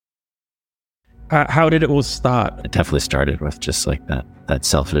How did it all start? It definitely started with just like that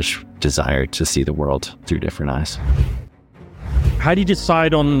selfish desire to see the world through different eyes. How do you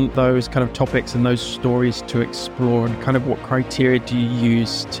decide on those kind of topics and those stories to explore, and kind of what criteria do you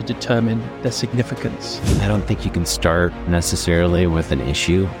use to determine their significance? I don't think you can start necessarily with an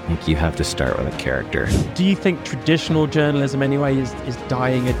issue. I think you have to start with a character. Do you think traditional journalism anyway is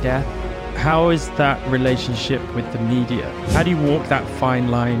dying a death? How is that relationship with the media? How do you walk that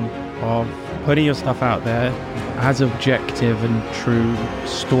fine line of putting your stuff out there as objective and true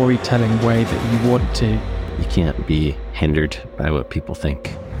storytelling way that you want to? You can't be hindered by what people think.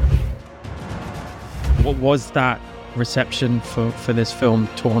 What was that reception for this film,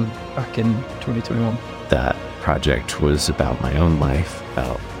 Torn, back in 2021? That project was about my own life,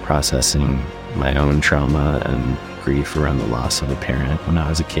 about processing my own trauma and grief around the loss of a parent when I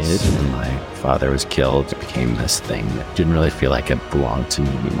was a kid. When my father was killed, it became this thing that didn't really feel like it belonged to me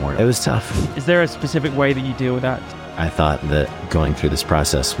anymore. It was tough. Is there a specific way that you deal with that? I thought that going through this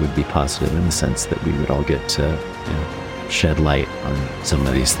process would be positive in the sense that we would all get to, shed light on some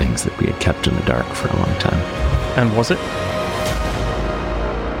of these things that we had kept in the dark for a long time. And was it?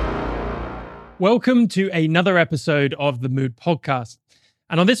 Welcome to another episode of the Mood Podcast.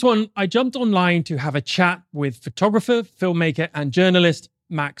 And on this one, I jumped online to have a chat with photographer, filmmaker, and journalist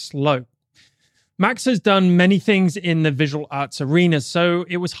Max Lowe. Max has done many things in the visual arts arena, so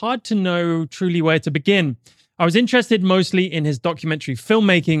it was hard to know truly where to begin. I was interested mostly in his documentary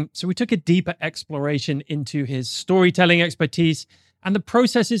filmmaking, so we took a deeper exploration into his storytelling expertise and the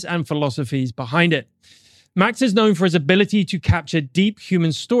processes and philosophies behind it. Max is known for his ability to capture deep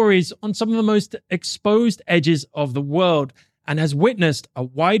human stories on some of the most exposed edges of the world, and has witnessed a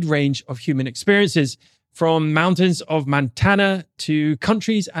wide range of human experiences, from mountains of Montana to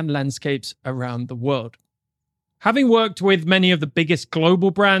countries and landscapes around the world. Having worked with many of the biggest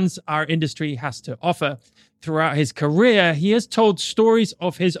global brands our industry has to offer, throughout his career, he has told stories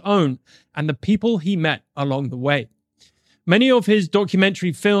of his own and the people he met along the way. Many of his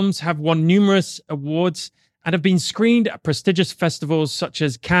documentary films have won numerous awards and have been screened at prestigious festivals such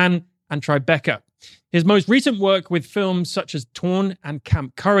as Cannes and Tribeca. His most recent work with films such as Torn and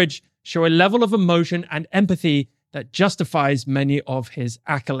Camp Courage show a level of emotion and empathy that justifies many of his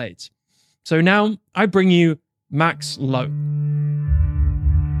accolades. So now I bring you Max Lowe.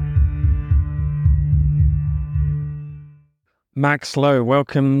 Max Lowe,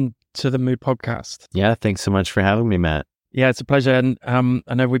 welcome to the Mood Podcast. Yeah, thanks so much for having me, Matt. Yeah, it's a pleasure. And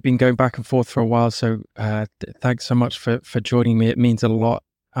I know we've been going back and forth for a while, so thanks so much for joining me. It means a lot.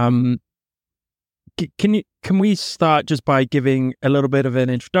 Can we start just by giving a little bit of an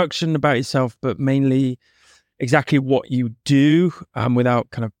introduction about yourself, but mainly exactly what you do, without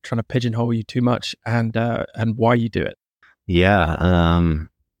kind of trying to pigeonhole you too much, and why you do it? Yeah,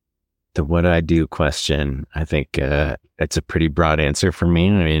 the what I do question, I think it's a pretty broad answer for me.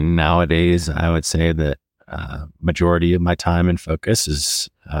 I mean, nowadays, I would say that majority of my time and focus is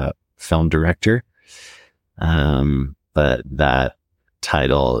film director, but that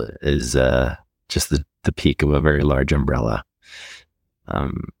title is just the peak of a very large umbrella.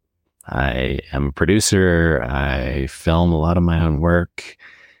 I am a producer. I film a lot of my own work.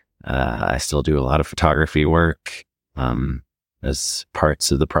 I still do a lot of photography work as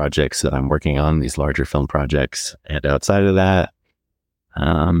parts of the projects that I'm working on, these larger film projects. And outside of that,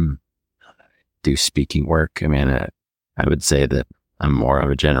 do speaking work. I mean, I would say that I'm more of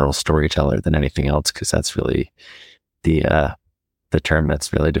a general storyteller than anything else, because that's really the term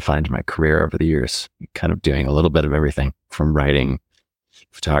that's really defined my career over the years, kind of doing a little bit of everything from writing,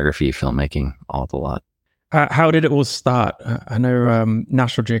 photography, filmmaking, all the lot. How did it all start? I know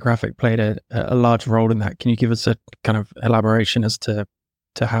National Geographic played a large role in that. Can you give us a kind of elaboration as to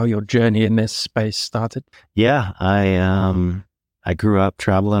how your journey in this space started? Yeah, I grew up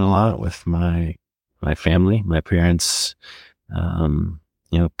traveling a lot with my family. My parents, kind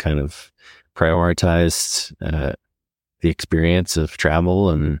of prioritized the experience of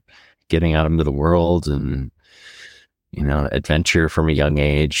travel and getting out into the world and, adventure from a young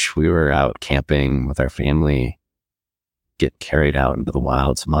age. We were out camping with our family, get carried out into the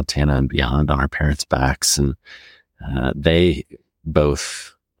wilds of Montana and beyond on our parents' backs. And they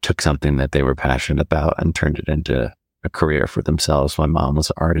both took something that they were passionate about and turned it into a career for themselves. My mom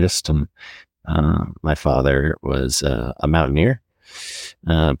was an artist, and my father was a mountaineer,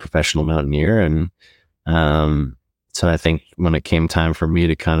 professional mountaineer. And so I think when it came time for me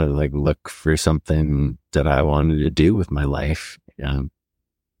to kind of like look for something that I wanted to do with my life,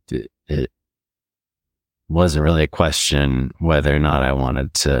 it wasn't really a question whether or not I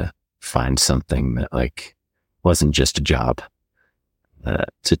wanted to find something that like wasn't just a job.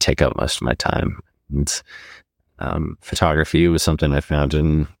 to take up most of my time. And photography was something I found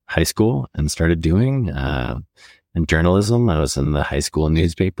in high school and started doing. In journalism, I was in the high school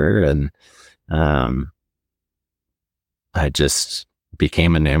newspaper, and I just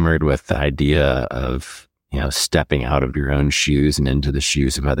became enamored with the idea of, stepping out of your own shoes and into the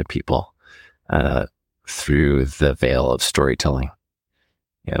shoes of other people through the veil of storytelling.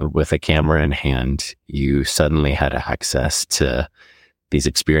 With a camera in hand, you suddenly had access to these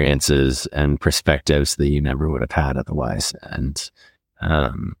experiences and perspectives that you never would have had otherwise. And,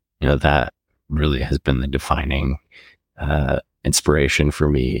 that really has been the defining inspiration for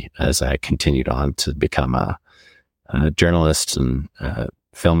me as I continued on to become a journalist and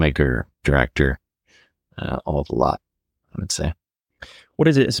filmmaker, director, all the lot, I would say. What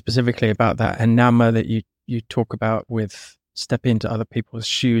is it specifically about that enamor that you talk about with step into other people's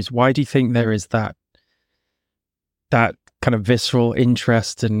shoes? Why do you think there is that kind of visceral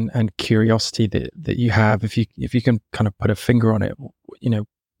interest and curiosity that you have? If you can kind of put a finger on it,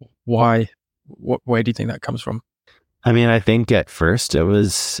 why? Where do you think that comes from? I mean, I think at first it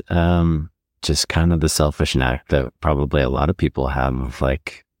was just kind of the selfish act that probably a lot of people have of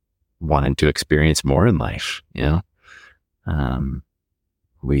like wanting to experience more in life.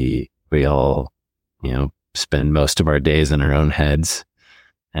 We all, spend most of our days in our own heads,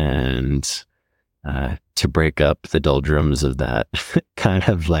 and to break up the doldrums of that kind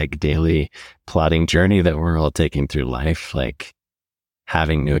of like daily plodding journey that we're all taking through life, like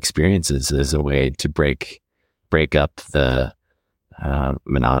having new experiences is a way to break up the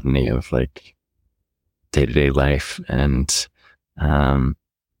monotony of like day-to-day life. And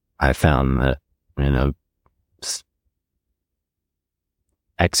I found that,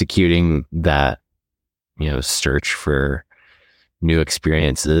 executing that, search for new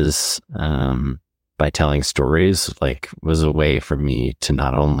experiences by telling stories, like, was a way for me to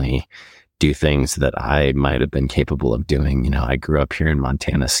not only do things that I might have been capable of doing. I grew up here in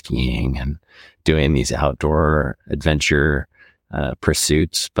Montana skiing and doing these outdoor adventure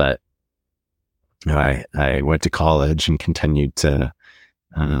pursuits, but I went to college and continued to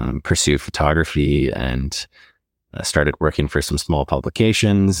pursue photography, and started working for some small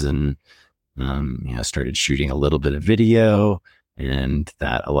publications, and started shooting a little bit of video, and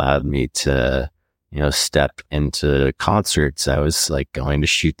that allowed me to step into concerts. I was like going to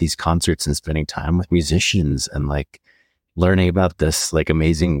shoot these concerts and spending time with musicians and like learning about this like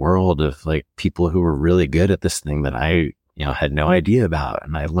amazing world of like people who were really good at this thing that I had no idea about.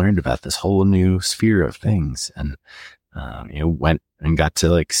 And I learned about this whole new sphere of things, and went and got to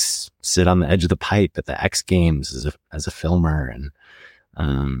like sit on the edge of the pipe at the X Games as a filmer. And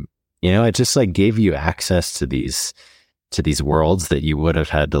it just like gave you access to these worlds that you would have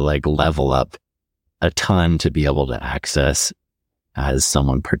had to like level up a ton to be able to access as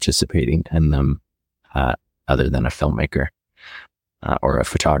someone participating in them, other than a filmmaker or a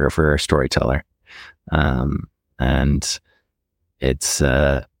photographer or storyteller. And it's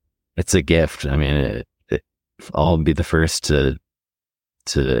a gift. I mean, I'll be the first to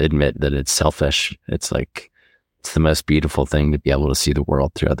admit that it's selfish. It's like, it's the most beautiful thing to be able to see the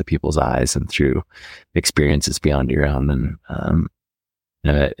world through other people's eyes and through experiences beyond your own. And,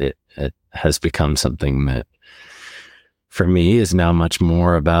 it has become something that for me is now much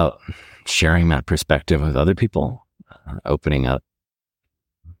more about sharing that perspective with other people, opening up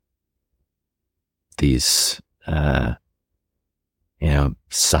these,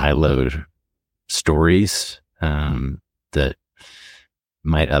 siloed stories, that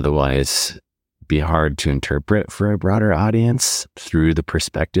might otherwise be hard to interpret for a broader audience through the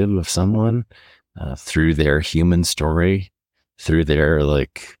perspective of someone, through their human story, through their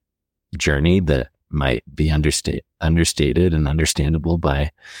like journey that might be understated and understandable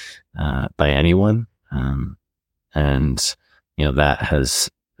by anyone. And that has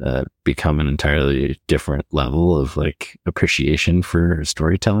become an entirely different level of like appreciation for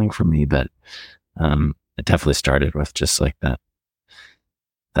storytelling for me. But it definitely started with just like that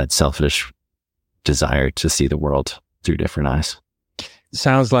selfish desire to see the world through different eyes.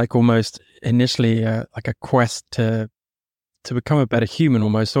 Sounds like almost initially like a quest to become a better human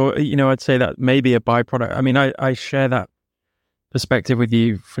almost, or I'd say that maybe a byproduct. I mean, I share that perspective with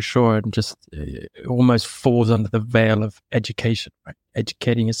you for sure, and just it almost falls under the veil of education, right?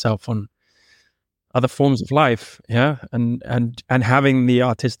 Educating yourself on other forms of life, yeah, and having the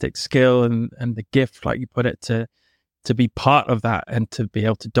artistic skill and the gift, like you put it, to be part of that and to be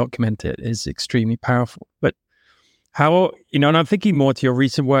able to document it is extremely powerful. But how, and I'm thinking more to your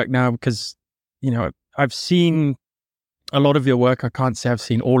recent work now, because I've seen a lot of your work. I can't say I've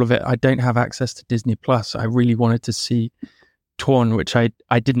seen all of it. I don't have access to Disney Plus. I really wanted to see Torn, which I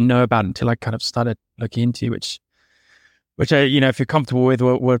didn't know about until I kind of started looking into, which I, if you're comfortable with,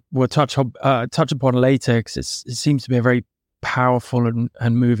 we'll touch upon later, because it seems to be a very powerful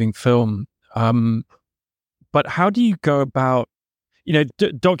and moving film. But how do you go about,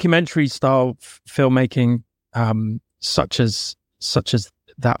 documentary style filmmaking, such as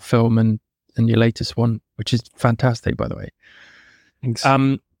that film and your latest one, which is fantastic, by the way. Thanks.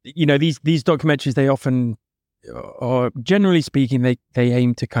 These documentaries, they often, or generally speaking, they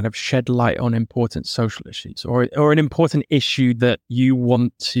aim to kind of shed light on important social issues or an important issue that you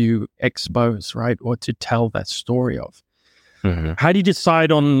want to expose, right, or to tell that story of. Mm-hmm. How do you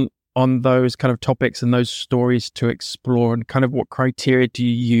decide on those kind of topics and those stories to explore, and kind of what criteria do you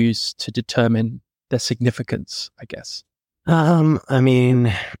use to determine their significance, I guess? I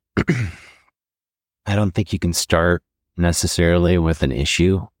mean, I don't think you can start necessarily with an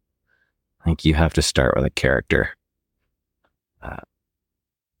issue. I think you have to start with a character,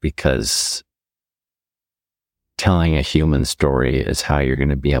 because telling a human story is how you're going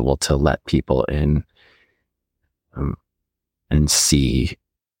to be able to let people in and see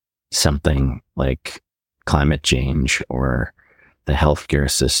something like climate change or the healthcare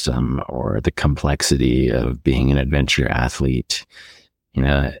system or the complexity of being an adventure athlete.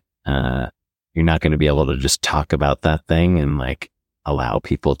 You're not going to be able to just talk about that thing and like allow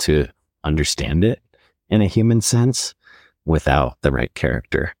people to understand it in a human sense without the right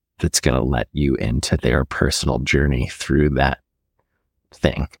character that's going to let you into their personal journey through that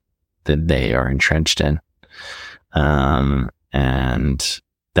thing that they are entrenched in. And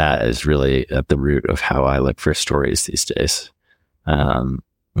that is really at the root of how I look for stories these days.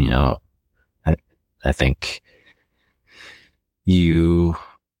 I think you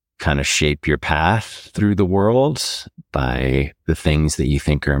kind of shape your path through the world by the things that you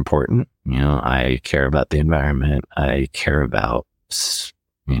think are important. I care about the environment. I care about,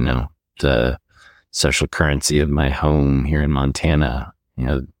 the social currency of my home here in Montana.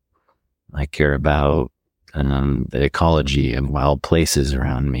 I care about the ecology of wild places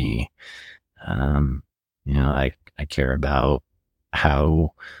around me. I care about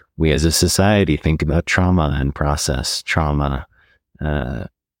how we as a society think about trauma and process trauma.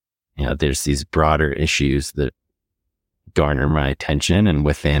 There's these broader issues that garner my attention, and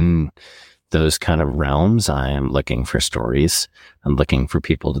within those kind of realms, I am looking for stories. I'm looking for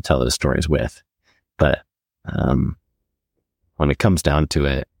people to tell those stories with. But when it comes down to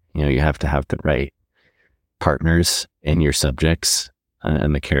it, you have to have the right partners in your subjects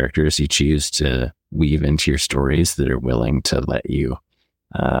and the characters you choose to weave into your stories that are willing to let you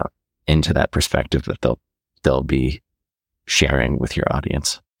into that perspective that they'll be sharing with your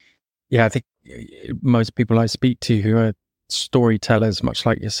audience. Yeah, I think most people I speak to who are storytellers, much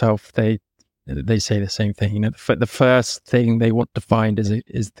like yourself, they say the same thing. The first thing they want to find is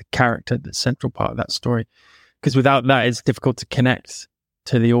the character, the central part of that story, because without that, it's difficult to connect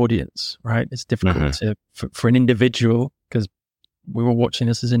to the audience, right? It's difficult for an individual, because we were watching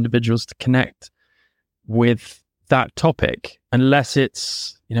this as individuals, to connect with that topic unless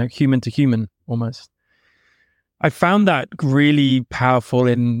it's human to human almost. I found that really powerful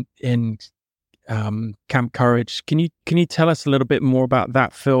in Camp Courage. Can you tell us a little bit more about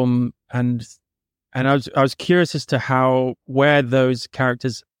that film? And I was curious as to where those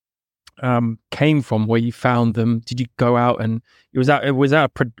characters came from, where you found them. Did you go out and was that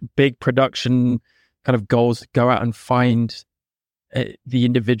a big production kind of goals to go out and find the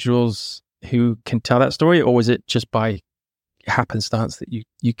individuals who can tell that story, or was it just by happenstance that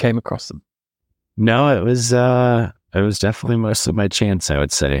you came across them? No, it was definitely most of my chance, I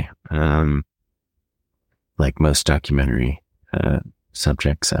would say. Like most documentary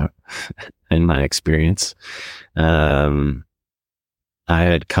subjects out in my experience. I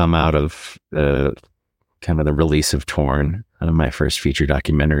had come out of kind of the release of Torn, my first feature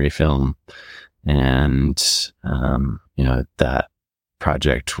documentary film. And, that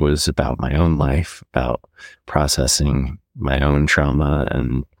project was about my own life, about processing my own trauma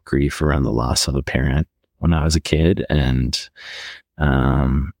and grief around the loss of a parent when I was a kid. And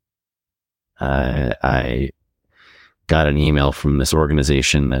I got an email from this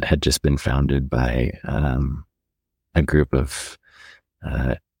organization that had just been founded by a group of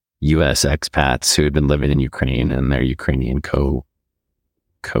U.S. expats who had been living in Ukraine, and their Ukrainian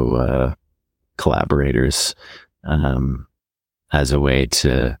collaborators as a way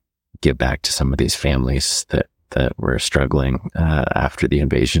to give back to some of these families that were struggling after the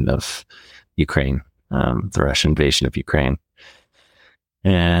invasion of Ukraine, the Russian invasion of Ukraine.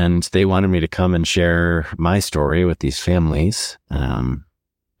 And they wanted me to come and share my story with these families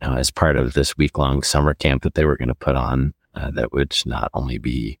as part of this week-long summer camp that they were going to put on that would not only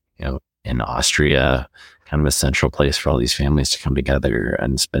be, in Austria, kind of a central place for all these families to come together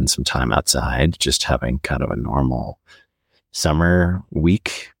and spend some time outside, just having kind of a normal summer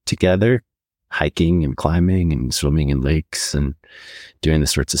week together, hiking and climbing and swimming in lakes and doing the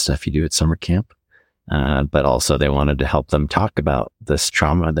sorts of stuff you do at summer camp. But also they wanted to help them talk about this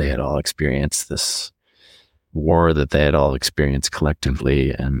trauma they had all experienced, this war that they had all experienced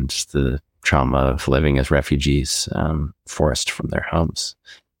collectively, and the trauma of living as refugees, forced from their homes.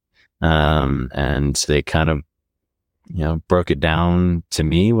 And they kind of, broke it down to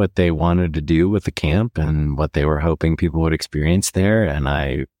me what they wanted to do with the camp and what they were hoping people would experience there. And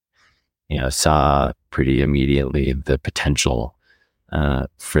I, saw pretty immediately the potential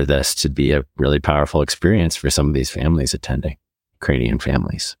for this to be a really powerful experience for some of these families attending, Ukrainian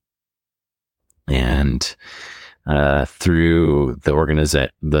families. And through the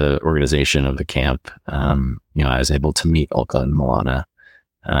organization of the camp, I was able to meet Olga and Milana.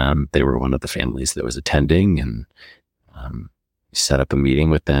 They were one of the families that was attending, and set up a meeting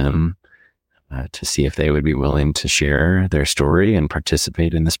with them to see if they would be willing to share their story and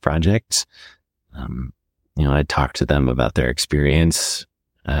participate in this project. I talked to them about their experience.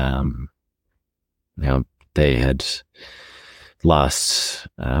 They had lost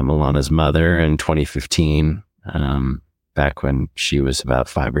Milana's mother in 2015, back when she was about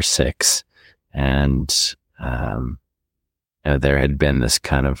 5 or 6. And there had been this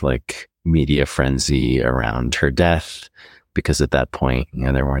kind of like media frenzy around her death, because at that point,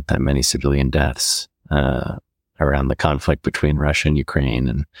 there weren't that many civilian deaths around the conflict between Russia and Ukraine.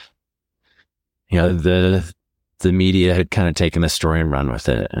 And, the media had kind of taken the story and run with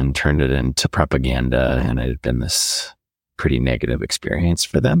it and turned it into propaganda. And it had been this pretty negative experience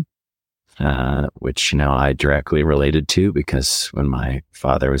for them, which, I directly related to, because when my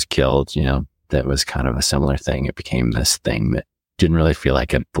father was killed, that was kind of a similar thing. It became this thing that didn't really feel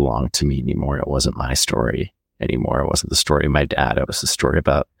like it belonged to me anymore. It wasn't my story anymore. It wasn't the story of my dad. It was the story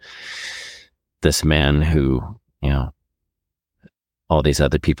about this man who, all these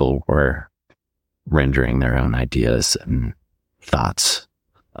other people were rendering their own ideas and thoughts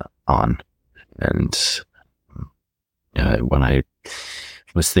on. And when I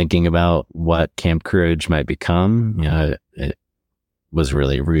was thinking about what Camp Courage might become, it was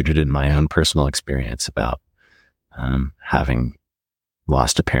really rooted in my own personal experience about having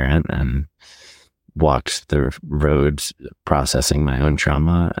lost a parent and walked the road processing my own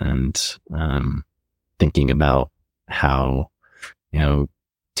trauma, and thinking about how,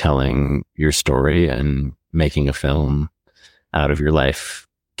 telling your story and making a film out of your life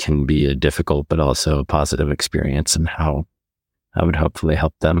can be a difficult but also a positive experience, and how I would hopefully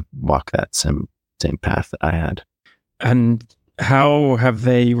help them walk that same path that I had. And how have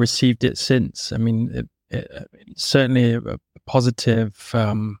they received it since? I mean, it's certainly a positive,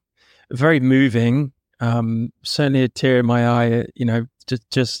 very moving, certainly a tear in my eye,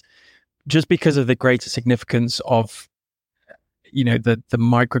 just because of the greater significance of, the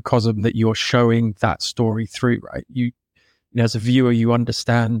microcosm that you're showing that story through, right? You as a viewer, you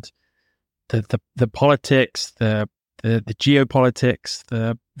understand the politics, the geopolitics,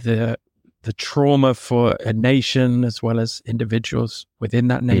 the trauma for a nation as well as individuals within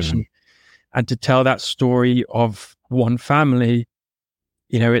that nation. Mm-hmm. And to tell that story of one family,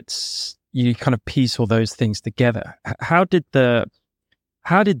 it's, you kind of piece all those things together. How did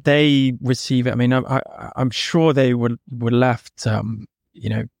they receive it? I mean, I'm sure they were left,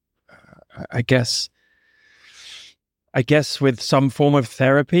 I guess with some form of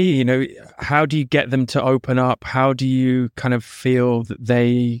therapy. How do you get them to open up? How do you kind of feel that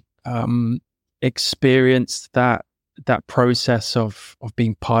they experienced that process of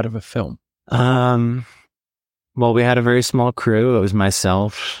being part of a film? Well, we had a very small crew. It was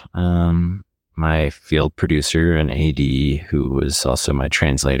myself, my field producer and AD, who was also my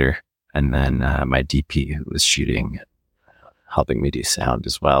translator, and then my DP, who was shooting, helping me do sound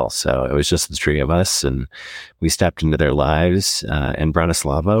as well. So it was just the three of us, and we stepped into their lives in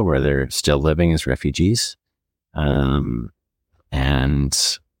Bratislava, where they're still living as refugees, and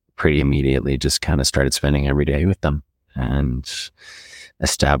pretty immediately just kind of started spending every day with them, and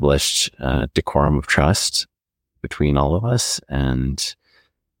established a decorum of trust between all of us, and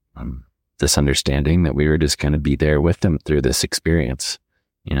this understanding that we were just going to be there with them through this experience.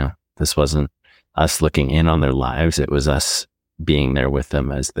 This wasn't us looking in on their lives. It was us being there with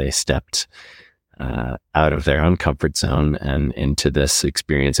them as they stepped out of their own comfort zone and into this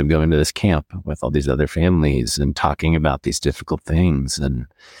experience of going to this camp with all these other families and talking about these difficult things, and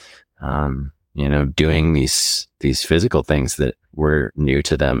doing these physical things that were new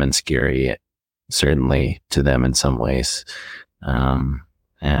to them and scary certainly to them in some ways.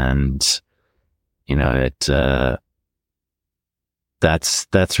 And, you know,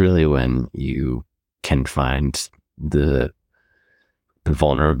 that's really when you can find the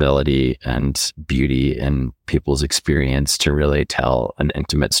vulnerability and beauty in people's experience to really tell an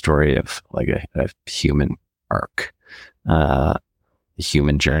intimate story of like a human arc, a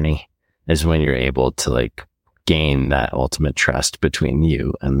human journey, is when you're able to like gain that ultimate trust between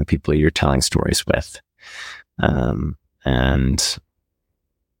you and the people you're telling stories with. And,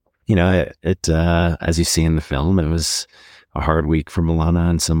 you know, it as you see in the film, it was a hard week for Milana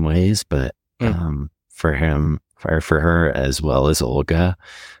in some ways, but for her as well as Olga,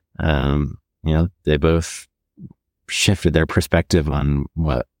 you know, they both shifted their perspective on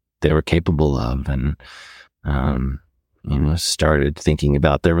what they were capable of, and you know, started thinking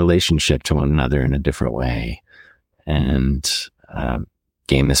about their relationship to one another in a different way, and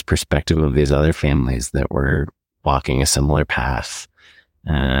gained this perspective of these other families that were walking a similar path.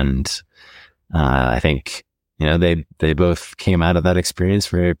 And I think, you know, they both came out of that experience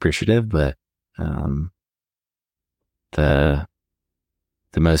very appreciative, but the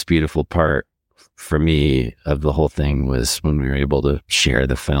most beautiful part for me of the whole thing was when we were able to share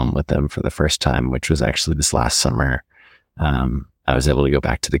the film with them for the first time, which was actually this last summer. I was able to go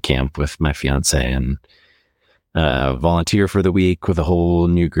back to the camp with my fiance and volunteer for the week with a whole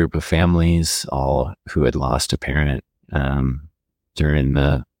new group of families, all who had lost a parent during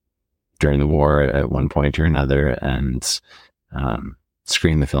the war at one point or another, and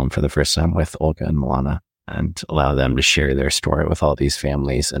screen the film for the first time with Olga and Milana, and allow them to share their story with all these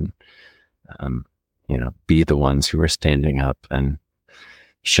families, and you know, be the ones who are standing up and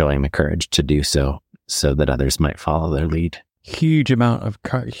showing the courage to do so that others might follow their lead. Huge amount of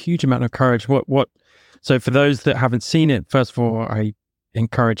courage. So for those that haven't seen it, first of all, I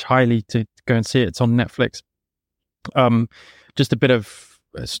encourage highly to go and see it. It's on Netflix. Just a bit of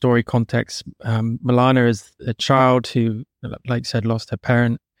story context. Milana is a child who, like I said, lost her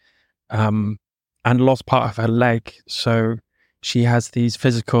parent, and lost part of her leg. So she has these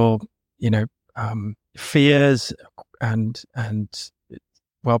physical, you know, fears and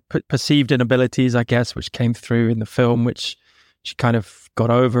perceived inabilities, I guess, which came through in the film, which she kind of got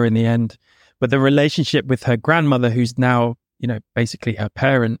over in the end. But the relationship with her grandmother, who's now, you know, basically her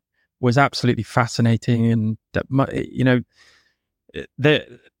parent, was absolutely fascinating. And that, you know,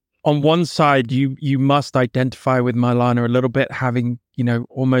 on one side, you must identify with Milana a little bit, having, you know,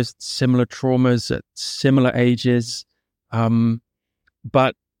 almost similar traumas at similar ages,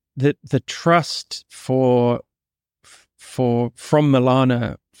 but the trust from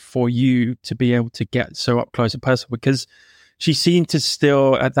Milana for you to be able to get so up close and personal, because she seemed to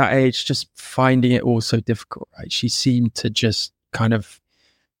still at that age just finding it all so difficult, right? She seemed to just kind of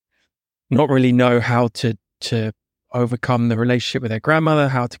not really know how to overcome the relationship with her grandmother,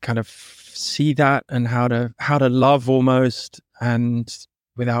 how to kind of see that, and how to love almost, and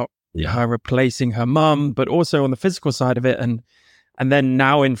without her replacing her mum, but also on the physical side of it, and then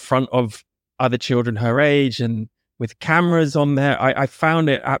now in front of other children her age and with cameras on there. I found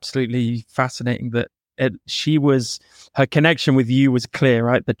it absolutely fascinating that her connection with you was clear,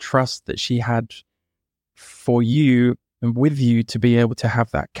 right? The trust that she had for you and with you to be able to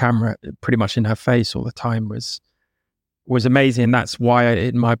have that camera pretty much in her face all the time was amazing. And that's why,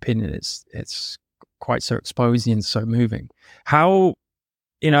 in my opinion, it's quite so exposing and so moving. How,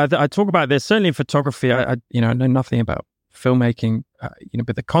 you know, I talk about this, certainly in photography, I know nothing about filmmaking, you know,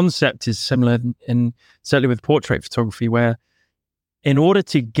 but the concept is similar in certainly with portrait photography, where in order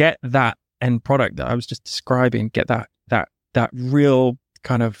to get that end product that I was just describing, get that real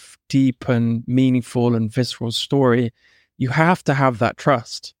kind of deep and meaningful and visceral story, you have to have that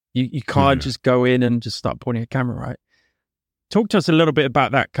trust. You can't just go in and just start pointing a camera, right? Talk to us a little bit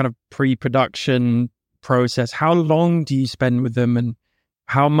about that kind of pre-production process. How long do you spend with them, and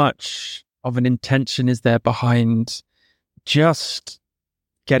how much of an intention is there behind just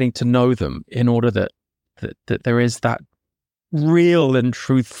getting to know them in order that there is that real and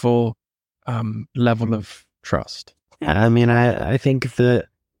truthful level of trust? Yeah, I mean, I think that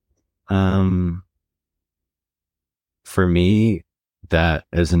for me, that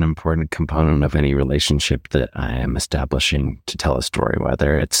is an important component of any relationship that I am establishing to tell a story,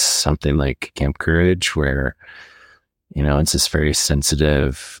 whether it's something like Camp Courage, where, you know, it's this very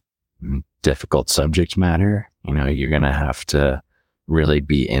sensitive, difficult subject matter. You know, you're going to have to really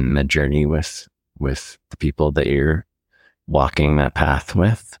be in the journey with the people that you're walking that path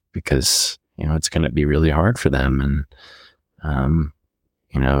with, because, you know, it's going to be really hard for them. And,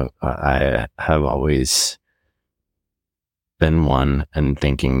 you know, I have always been one and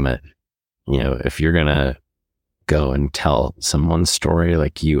thinking that if you're going to go and tell someone's story,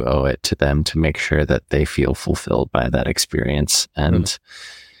 like, you owe it to them to make sure that they feel fulfilled by that experience. And,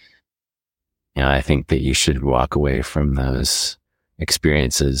 I think that you should walk away from those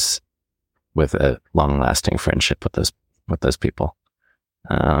experiences with a long lasting friendship with those people.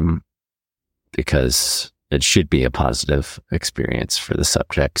 Because it should be a positive experience for the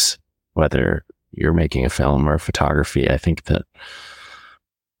subjects, whether you're making a film or photography. I think that,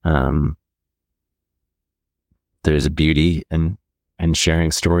 there's a beauty in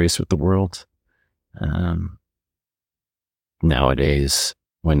sharing stories with the world. Nowadays,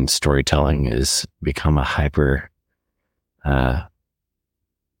 when storytelling has become a hyper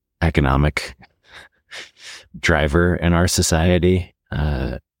economic driver in our society,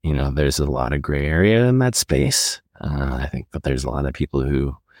 there's a lot of gray area in that space. I think that there's a lot of people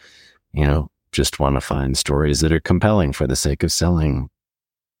who, just want to find stories that are compelling for the sake of selling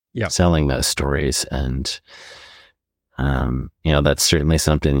those stories. And, that's certainly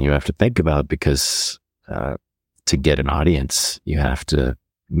something you have to think about, because to get an audience, you have to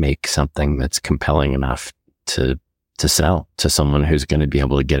make something that's compelling enough to sell to someone who's going to be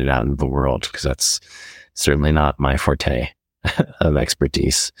able to get it out into the world, because that's certainly not my forte of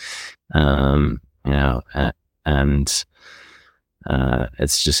expertise. And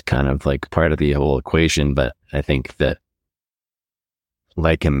it's just kind of like part of the whole equation. But I think that,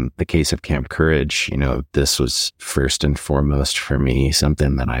 like in the case of Camp Courage, this was first and foremost for me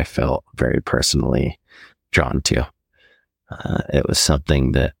something that I felt very personally drawn to. It was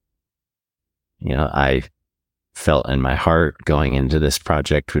something that, I felt in my heart going into this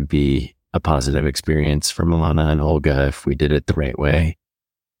project would be a positive experience for Milana and Olga if we did it the right way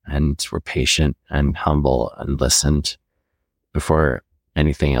and were patient and humble and listened before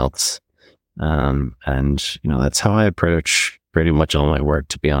anything else. And, that's how I approach pretty much all my work,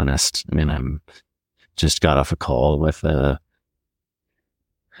 to be honest. I mean, I'm just got off a call with a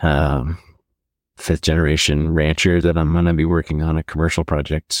 5th generation rancher that I'm going to be working on a commercial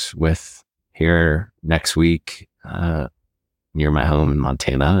project with here next week, near my home in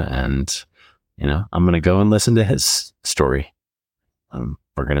Montana. And, I'm going to go and listen to his story.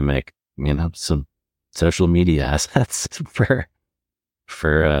 We're going to make, some social media assets for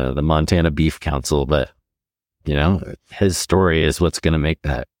the Montana Beef Council, but his story is what's going to make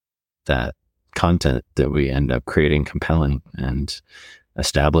that content that we end up creating compelling, and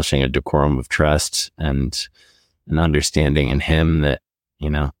establishing a decorum of trust and an understanding in him that,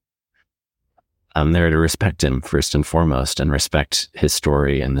 I'm there to respect him first and foremost, and respect his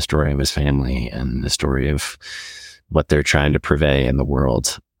story and the story of his family and the story of what they're trying to purvey in the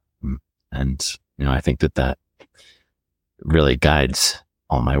world. And, I think that really guides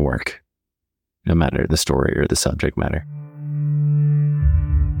all my work, no matter the story or the subject matter.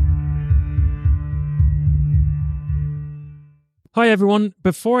 Hi, everyone.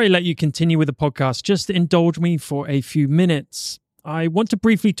 Before I let you continue with the podcast, just indulge me for a few minutes. I want to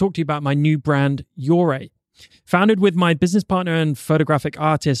briefly talk to you about my new brand, E037. Founded with my business partner and photographic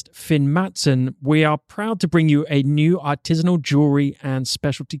artist, Finn Matson, we are proud to bring you a new artisanal jewelry and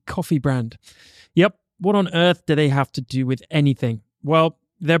specialty coffee brand. Yep, what on earth do they have to do with anything? Well,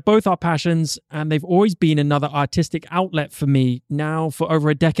 they're both our passions, and they've always been another artistic outlet for me, now for over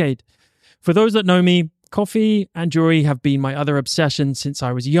a decade. For those that know me, coffee and jewelry have been my other obsession since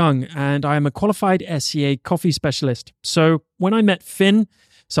I was young, and I am a qualified SCA coffee specialist. So when I met Finn,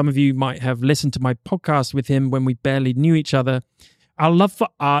 some of you might have listened to my podcast with him when we barely knew each other, our love for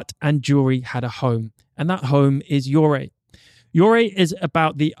art and jewelry had a home, and that home is E037. E037 is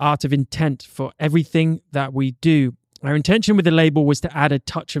about the art of intent for everything that we do. Our intention with the label was to add a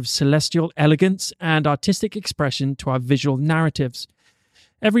touch of celestial elegance and artistic expression to our visual narratives.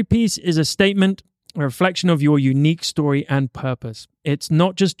 Every piece is a statement, a reflection of your unique story and purpose. It's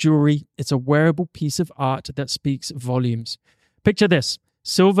not just jewelry, it's a wearable piece of art that speaks volumes. Picture this: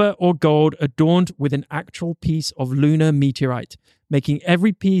 silver or gold adorned with an actual piece of lunar meteorite, making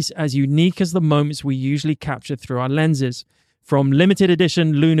every piece as unique as the moments we usually capture through our lenses. From limited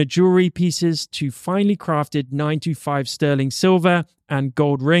edition lunar jewelry pieces to finely crafted 925 sterling silver and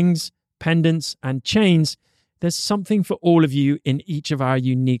gold rings, pendants, and chains, there's something for all of you in each of our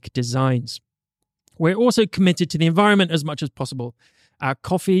unique designs. We're also committed to the environment as much as possible. Our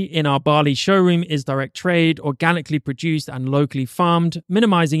coffee in our Bali showroom is direct trade, organically produced and locally farmed,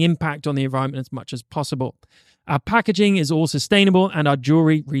 minimizing impact on the environment as much as possible. Our packaging is all sustainable and our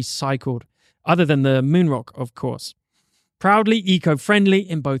jewelry recycled, other than the moon rock, of course. Proudly eco-friendly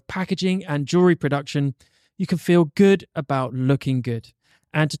in both packaging and jewelry production, you can feel good about looking good.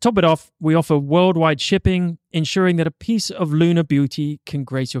 And to top it off, we offer worldwide shipping, ensuring that a piece of lunar beauty can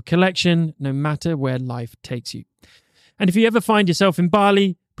grace your collection no matter where life takes you. And if you ever find yourself in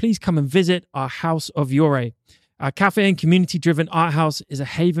Bali, please come and visit our House of Yore. Our cafe and community-driven art house is a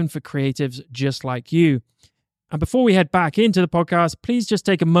haven for creatives just like you. And before we head back into the podcast, please just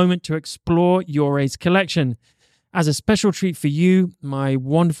take a moment to explore Yore's collection. As a special treat for you, my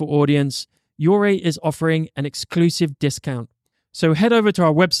wonderful audience, Yore is offering an exclusive discount. So head over to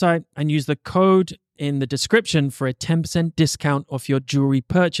our website and use the code in the description for a 10% discount off your jewelry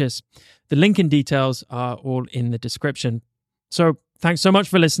purchase. The link and details are all in the description. So thanks so much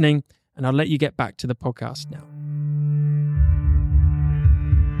for listening, and I'll let you get back to the podcast now.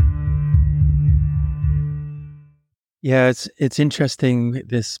 Yeah, it's interesting,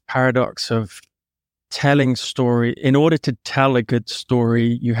 this paradox of telling story. In order to tell a good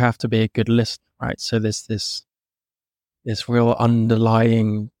story, you have to be a good listener, right? So there's this real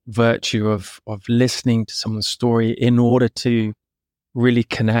underlying virtue of listening to someone's story in order to really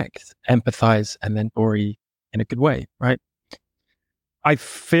connect, empathize, and then story in a good way, right? I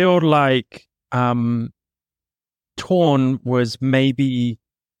feel like Torn was maybe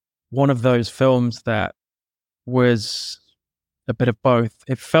one of those films that was a bit of both.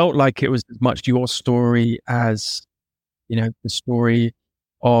 It felt like it was as much your story as, the story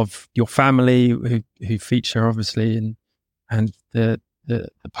of your family who feature obviously, and the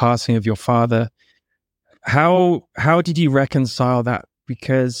passing of your father. How did you reconcile that?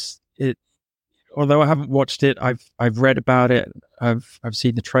 Because although I haven't watched it, I've read about it. I've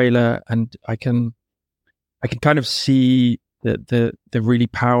seen the trailer, and I can kind of see the really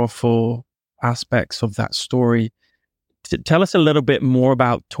powerful aspects of that story. Tell us a little bit more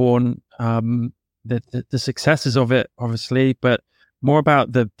about Torn, the successes of it, obviously, but more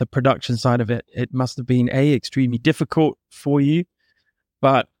about the production side of it. It must have been extremely difficult for you,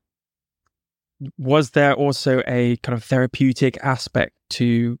 but was there also a kind of therapeutic aspect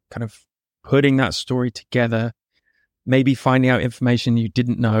to kind of putting that story together, maybe finding out information you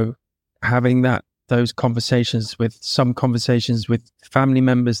didn't know, having those conversations with family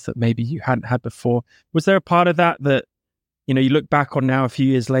members that maybe you hadn't had before? Was there a part of that you look back on now a few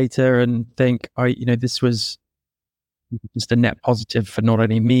years later and think, this was just a net positive for not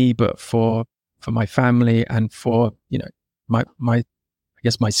only me, but for my family and for, my I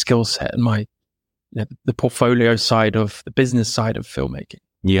guess my skill set and my, the portfolio side of the business side of filmmaking?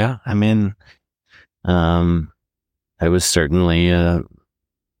 Yeah. I mean, it was certainly a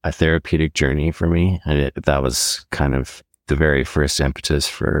therapeutic journey for me. And that was kind of the very first impetus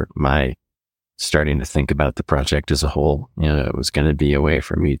for my starting to think about the project as a whole. It was going to be a way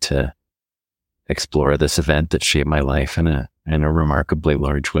for me to explore this event that shaped my life in a remarkably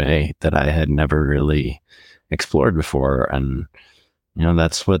large way that I had never really explored before. And,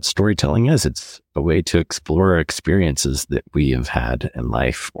 that's what storytelling is. It's a way to explore experiences that we have had in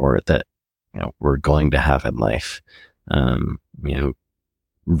life, or that, we're going to have in life.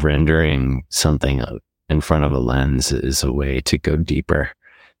 Rendering something in front of a lens is a way to go deeper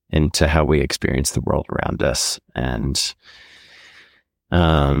into how we experience the world around us. And,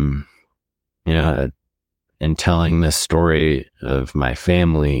 in telling this story of my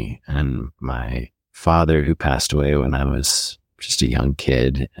family and my father who passed away when I was just a young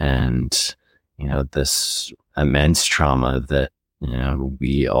kid, and, this immense trauma that,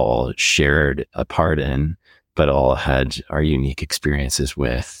 we all shared a part in, but all had our unique experiences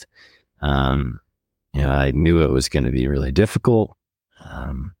with. I knew it was going to be really difficult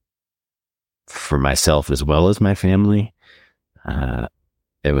for myself as well as my family.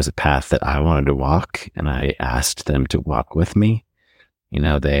 It was a path that I wanted to walk, and I asked them to walk with me.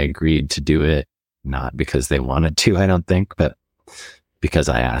 They agreed to do it, not because they wanted to, I don't think, but because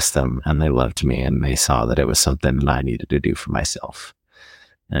I asked them, and they loved me, and they saw that it was something that I needed to do for myself.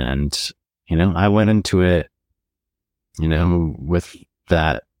 And, I went into it, with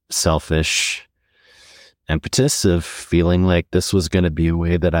that selfish impetus of feeling like this was going to be a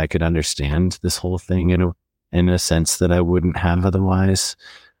way that I could understand this whole thing in a sense that I wouldn't have otherwise.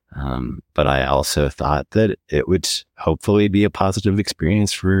 But I also thought that it would hopefully be a positive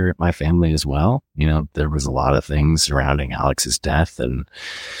experience for my family as well. There was a lot of things surrounding Alex's death and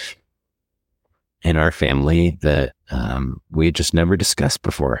in our family that we had just never discussed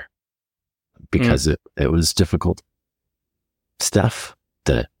before, because it was difficult stuff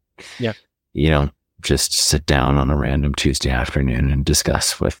that, just sit down on a random Tuesday afternoon and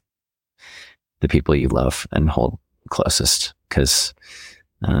discuss with the people you love and hold closest, because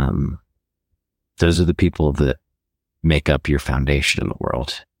those are the people that make up your foundation in the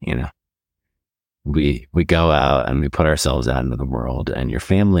world. we go out and we put ourselves out into the world, and your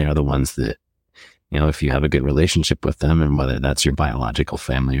family are the ones that, if you have a good relationship with them, and whether that's your biological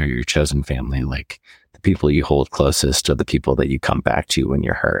family or your chosen family, like the people you hold closest are the people that you come back to when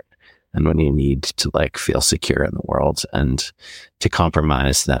you're hurt and when you need to like feel secure in the world. And to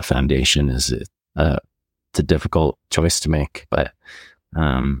compromise that foundation is it's a difficult choice to make, but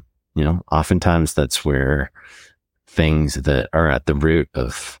oftentimes that's where things that are at the root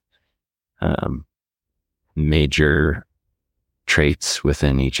of major traits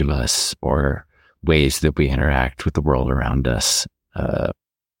within each of us, or ways that we interact with the world around us,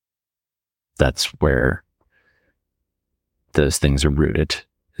 that's where those things are rooted,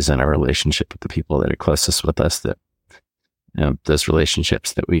 is in our relationship with the people that are closest with us, that those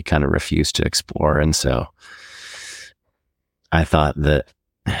relationships that we kind of refuse to explore. And so I thought that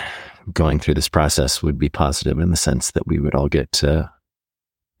going through this process would be positive in the sense that we would all get to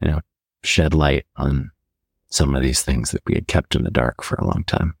shed light on some of these things that we had kept in the dark for a long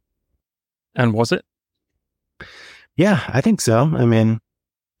time. And was it? Yeah, I think so. I mean,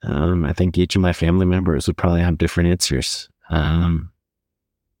 I think each of my family members would probably have different answers.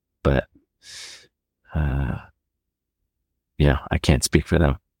 But I can't speak for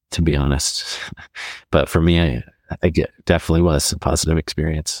them, to be honest. But for me, I think it definitely was a positive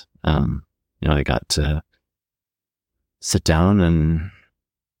experience. I got to sit down and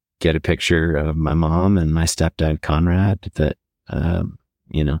get a picture of my mom and my stepdad, Conrad, that,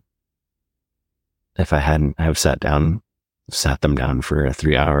 if I hadn't have sat them down for a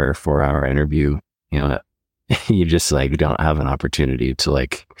 3-hour, 4-hour interview, you just like don't have an opportunity to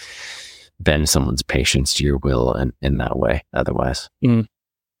like bend someone's patience to your will in that way otherwise. And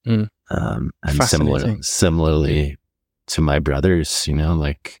similarly to my brothers,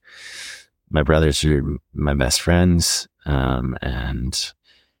 like my brothers are my best friends, and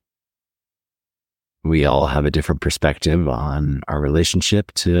we all have a different perspective on our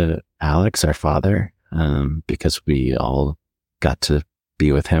relationship to Alex, our father, because we all got to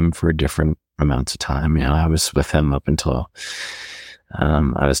be with him for different amounts of time. I was with him up until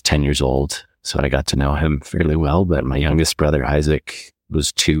I was 10 years old, so I got to know him fairly well. But my youngest brother, Isaac,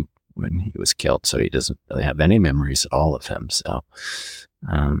 was 2 when he was killed, so he doesn't really have any memories at all of him. So,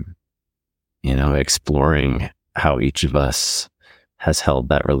 exploring how each of us has held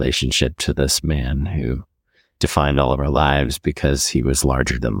that relationship to this man who defined all of our lives because he was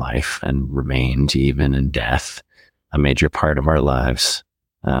larger than life and remained, even in death, a major part of our lives.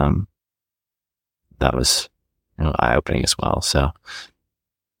 That was, eye-opening as well. So,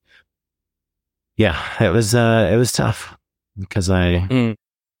 yeah, it was tough because I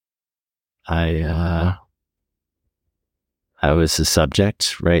was a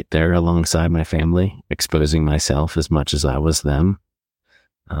subject right there alongside my family, exposing myself as much as I was them,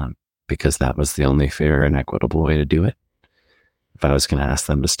 because that was the only fair and equitable way to do it. If I was going to ask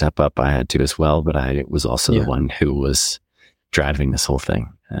them to step up, I had to as well, but I was also the one who was driving this whole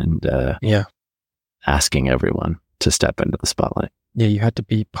thing and asking everyone to step into the spotlight. Yeah, you had to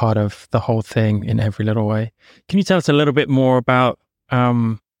be part of the whole thing in every little way. Can you tell us a little bit more about,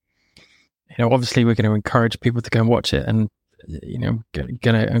 obviously we're going to encourage people to go and watch it, and I'm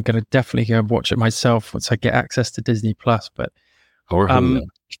gonna definitely go and watch it myself once I get access to Disney Plus, but or Hulu.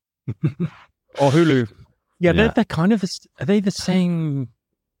 Or Hulu. Yeah, they're kind of are they the same?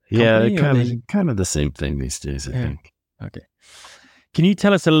 Yeah, they're kind of the same thing these days, I think. Okay. Can you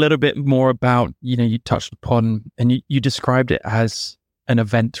tell us a little bit more about, you touched upon, and you described it as an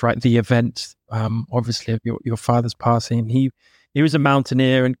event, right? The event, obviously, of your father's passing. He was a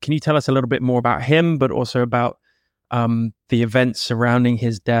mountaineer, and can you tell us a little bit more about him, but also about the events surrounding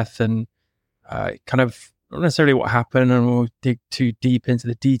his death, and kind of not necessarily what happened, and we'll dig too deep into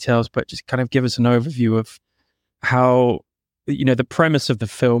the details, but just kind of give us an overview of how, the premise of the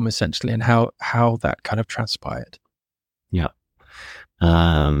film essentially, and how that kind of transpired. Yeah.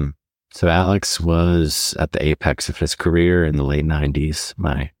 So Alex was at the apex of his career in the late 90s.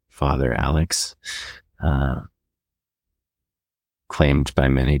 My father, Alex, claimed by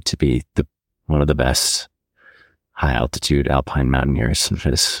many to be one of the best high altitude alpine mountaineers of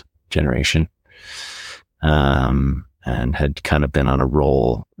his generation, and had kind of been on a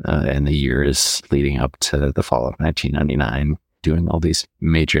roll in the years leading up to the fall of 1999, doing all these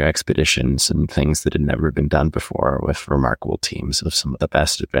major expeditions and things that had never been done before with remarkable teams of some of the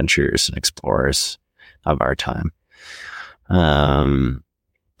best adventurers and explorers of our time. And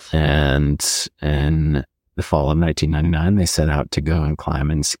in the fall of 1999, they set out to go and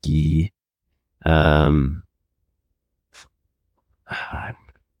climb and ski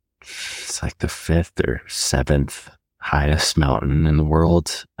it's like the 5th or 7th highest mountain in the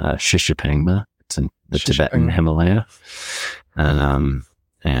world, Shishapangma. It's in the Tibetan Himalaya. And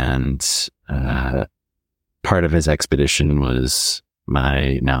part of his expedition was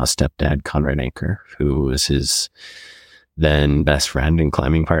my now stepdad, Conrad Anker, who was his then best friend and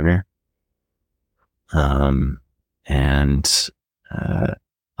climbing partner. And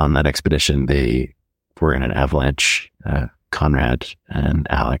on that expedition, they were in an avalanche, Conrad and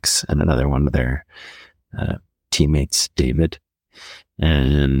Alex and another one of their teammates, David.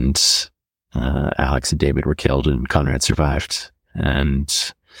 And Alex and David were killed and Conrad survived.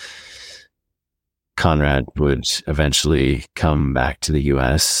 And Conrad would eventually come back to the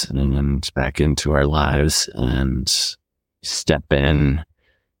US and back into our lives and step in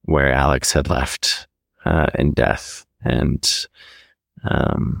where Alex had left in death. And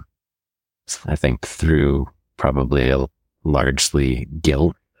I think through probably a largely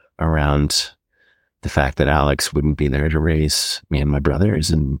guilt around the fact that Alex wouldn't be there to raise me and my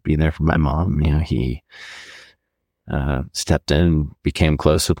brothers and be there for my mom. He stepped in, became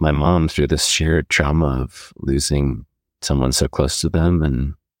close with my mom through this shared trauma of losing someone so close to them,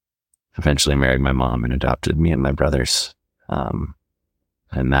 and eventually married my mom and adopted me and my brothers. And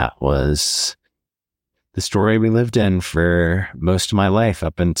that was the story we lived in for most of my life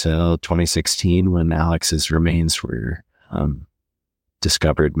up until 2016, when Alex's remains were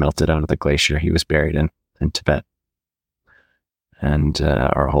discovered, melted out of the glacier he was buried in Tibet. And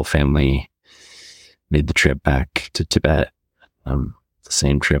our whole family made the trip back to Tibet, the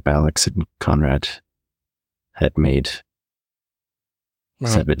same trip Alex and Conrad had made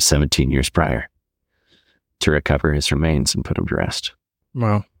 17 years prior, to recover his remains and put him to rest.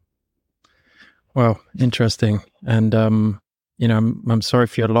 Wow. Well, interesting. And, I'm sorry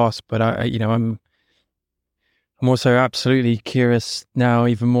for your loss, but I'm also absolutely curious now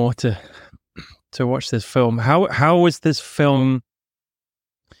even more to watch this film. How was this film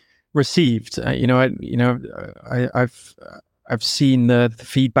received? I've seen the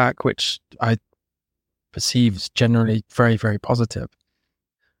feedback, which I perceive as generally very, very positive.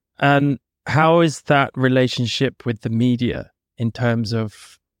 And how is that relationship with the media in terms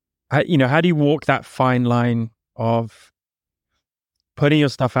of, how do you walk that fine line of putting your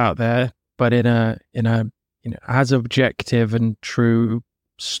stuff out there, but in a as objective and true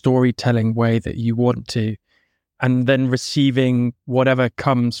storytelling way that you want to, and then receiving whatever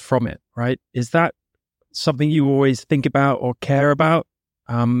comes from it, right? Is that something you always think about or care about?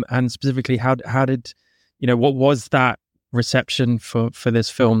 And specifically, how did, what was that reception for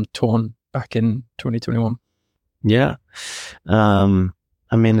this film, Torn, back in 2021? Yeah.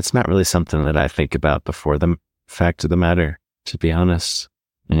 It's not really something that I think about before the fact of the matter, to be honest.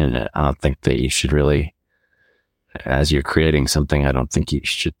 And I don't think that you should really, as you're creating something, I don't think you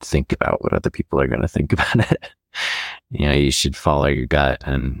should think about what other people are going to think about it. You should follow your gut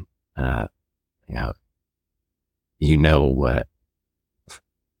and, what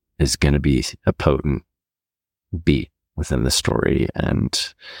is going to be a potent beat within the story.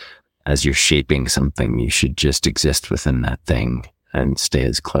 And as you're shaping something, you should just exist within that thing and stay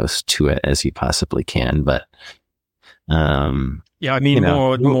as close to it as you possibly can. But, more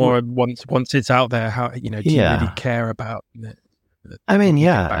once it's out there, how, do you really care about it?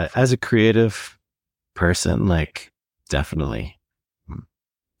 As a creative person, like, definitely,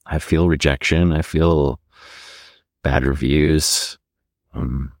 I feel rejection. I feel bad reviews.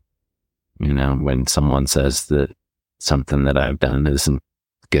 When someone says that something that I've done isn't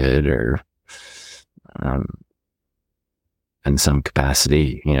good, or, in some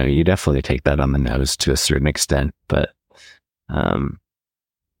capacity, you definitely take that on the nose to a certain extent, but,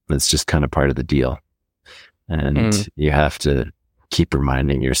 it's just kind of part of the deal. And you have to keep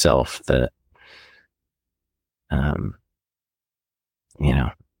reminding yourself that,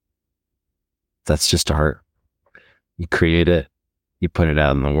 that's just art. You create it, you put it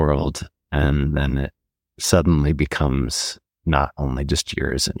out in the world, and then it suddenly becomes not only just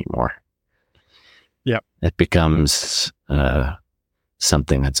yours anymore. Yep. It becomes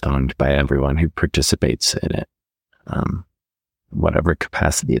something that's owned by everyone who participates in it, whatever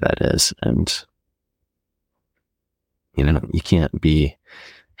capacity that is. And, you can't be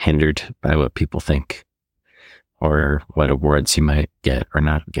hindered by what people think, or what awards you might get or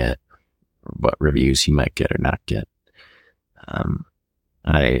not get, or what reviews you might get or not get.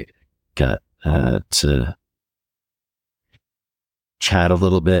 I got to chat a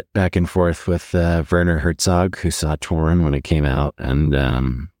little bit back and forth with Werner Herzog, who saw Torn when it came out,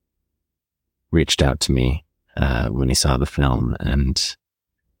 and reached out to me when he saw the film, and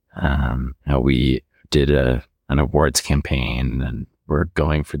we did an awards campaign, and we're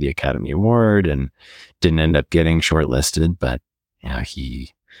going for the Academy Award, and didn't end up getting shortlisted, but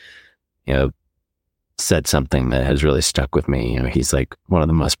he said something that has really stuck with me. He's like one of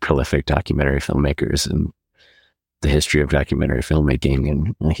the most prolific documentary filmmakers in the history of documentary filmmaking,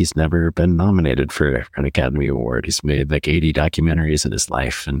 and he's never been nominated for an Academy Award. He's made like 80 documentaries in his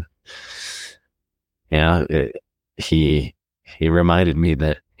life, and he reminded me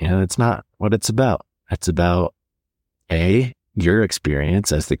that it's not what it's about. It's about your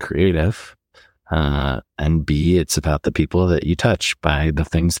experience as the creative, and B, it's about the people that you touch by the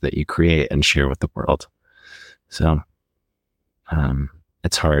things that you create and share with the world. So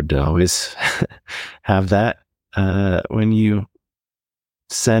it's hard to always have that when you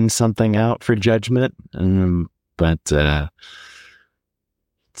send something out for judgment, but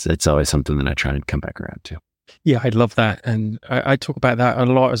it's always something that I try and come back around to. Yeah, I love that, and I talk about that a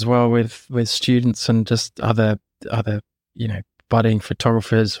lot as well with students and just other budding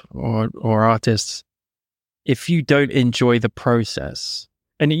photographers or artists. If you don't enjoy the process,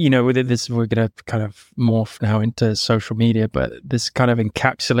 and with this, we're going to kind of morph now into social media, but this kind of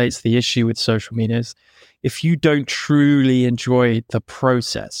encapsulates the issue with social media. Is if you don't truly enjoy the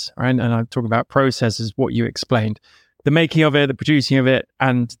process, right? And I'm talking about process is what you explained, the making of it, the producing of it,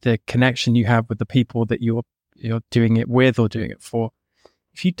 and the connection you have with the people that you're doing it with or doing it for.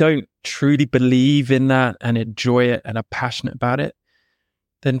 If you don't truly believe in that and enjoy it and are passionate about it,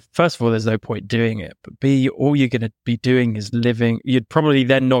 then first of all, there's no point doing it. But B, all you're going to be doing is living. You're probably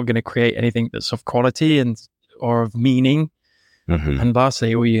then not going to create anything that's of quality or of meaning. Mm-hmm. And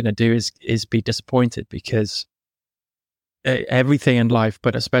lastly, all you're going to do is be disappointed, because everything in life,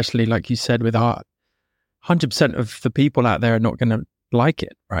 but especially like you said with art, 100% of the people out there are not going to like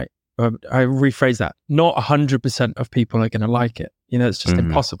it, right? I rephrase that. Not 100% of people are going to like it. It's just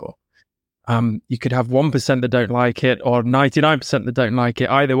impossible. You could have 1% that don't like it, or 99% that don't like it.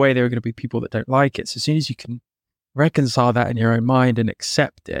 Either way, there are going to be people that don't like it. So as soon as you can reconcile that in your own mind and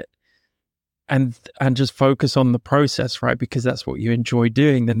accept it, and just focus on the process, right? Because that's what you enjoy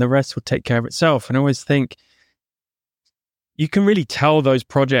doing, then the rest will take care of itself. And I always think you can really tell those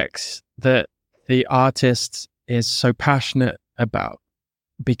projects that the artist is so passionate about,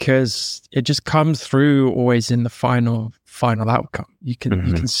 because it just comes through always in the final outcome. You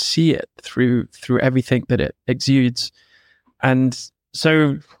can see it through everything that it exudes. And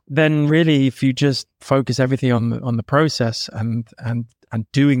so then really, if you just focus everything on the process and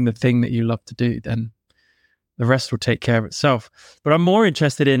doing the thing that you love to do, then the rest will take care of itself. But I'm more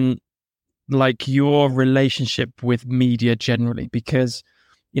interested in like your relationship with media generally, because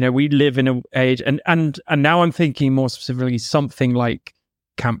we live in an age, and now I'm thinking more specifically something like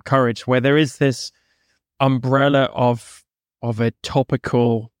Camp Courage, where there is this umbrella of a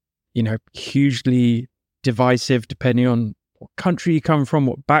topical, hugely divisive, depending on what country you come from,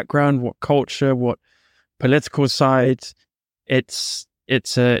 what background, what culture, what political side. It's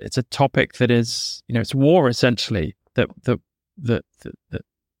a topic that is, it's war essentially that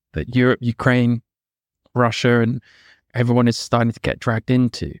Europe, Ukraine, Russia, and everyone is starting to get dragged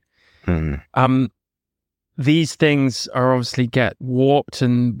into. These things are obviously get warped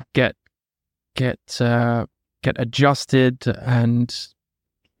and get adjusted, and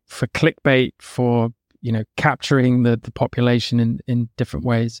for clickbait, for capturing the population in different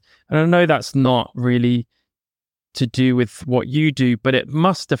ways. And I know that's not really to do with what you do, but it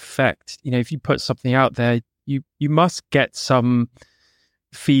must affect, if you put something out there, you must get some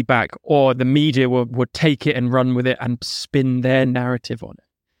feedback, or the media will take it and run with it and spin their narrative on it.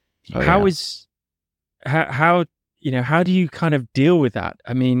 How do you kind of deal with that?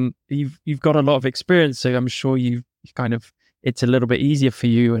 I mean, you've got a lot of experience, so I'm sure you kind of, it's a little bit easier for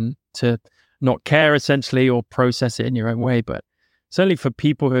you and to not care essentially, or process it in your own way. But certainly for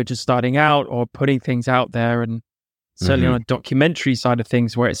people who are just starting out or putting things out there, and certainly on a documentary side of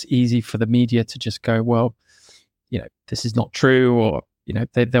things, where it's easy for the media to just go, well, this is not true, or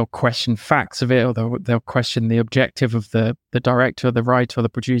they'll question facts of it, or they'll question the objective of the director, or the writer, or the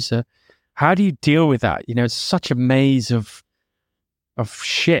producer. How do you deal with that? It's such a maze of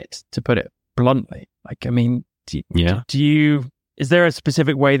shit, to put it bluntly. Like, I mean, do you? Is there a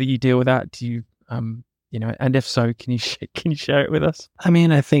specific way that you deal with that? Do you, and if so, can you share it with us? I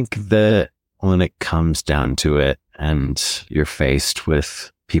mean, I think that when it comes down to it, and you're faced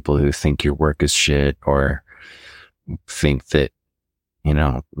with people who think your work is shit, or think that,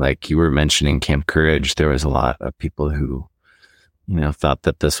 like you were mentioning Camp Courage, there was a lot of people who, thought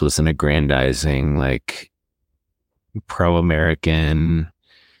that this was an aggrandizing, like pro-American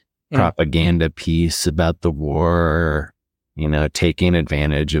propaganda piece about the war, taking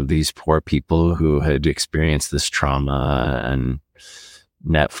advantage of these poor people who had experienced this trauma, and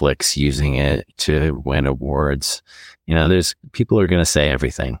Netflix using it to win awards. There's people are going to say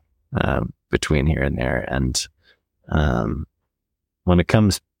everything. between here and there. And when it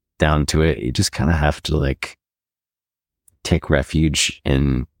comes down to it, you just kind of have to like take refuge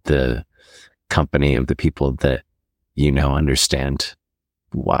in the company of the people that understand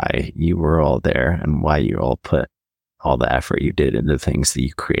why you were all there and why you all put all the effort you did into things that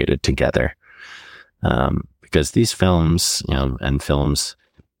you created together. Because these films, and films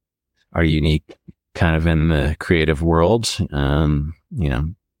are unique kind of in the creative world.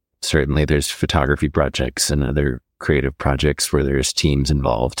 Certainly there's photography projects and other creative projects where there's teams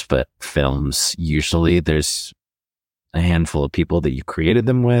involved, but films, usually there's a handful of people that you created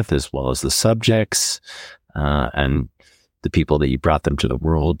them with, as well as the subjects, and the people that you brought them to the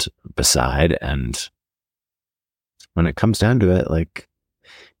world beside. And when it comes down to it, like,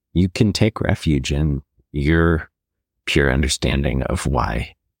 you can take refuge in your pure understanding of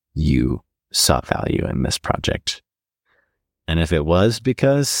why you saw value in this project. And if it was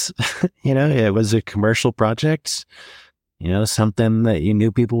because, it was a commercial project, something that you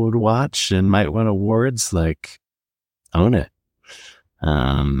knew people would watch and might win awards, like, own it.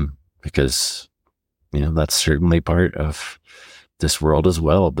 Because, that's certainly part of this world as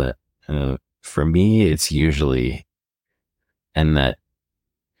well. But for me, it's usually, and that,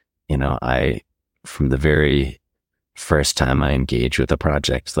 from the very first time I engage with a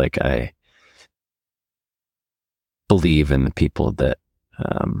project, like, I believe in the people that,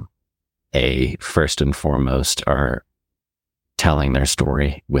 first and foremost, are telling their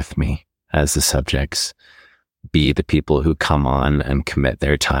story with me as the subjects. B, the people who come on and commit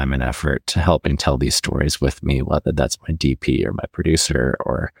their time and effort to helping tell these stories with me, whether that's my DP or my producer,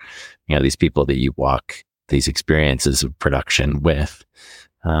 or, these people that you walk these experiences of production with.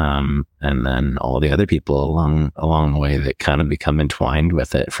 And then all the other people along the way that kind of become entwined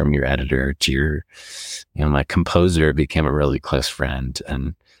with it, from your editor to your, my composer became a really close friend.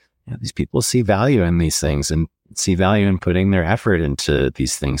 And these people see value in these things and see value in putting their effort into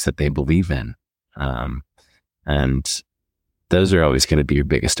these things that they believe in. And those are always going to be your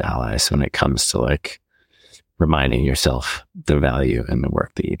biggest allies when it comes to like reminding yourself the value in the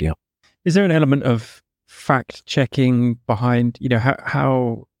work that you do. Is there an element of fact checking behind,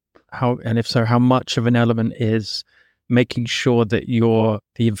 how, and if so, how much of an element is making sure that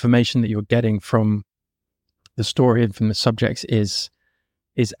the information that you're getting from the story and from the subjects is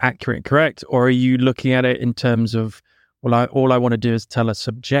accurate and correct? Or are you looking at it in terms of, well, all I want to do is tell a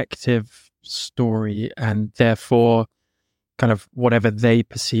subjective story, and therefore kind of whatever they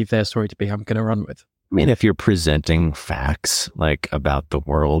perceive their story to be, I'm going to run with? I mean, if you're presenting facts like about the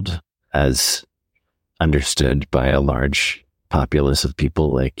world as understood by a large populace of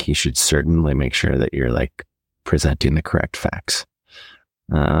people, like, you should certainly make sure that you're like presenting the correct facts.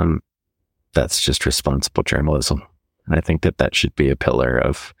 That's just responsible journalism. And I think that should be a pillar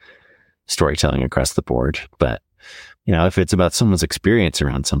of storytelling across the board. But, if it's about someone's experience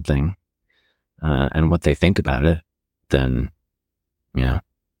around something, and what they think about it, then,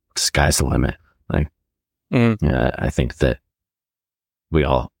 sky's the limit. Like, I think that we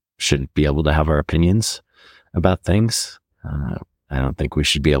all should be able to have our opinions about things. I don't think we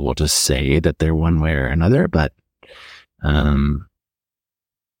should be able to say that they're one way or another, but,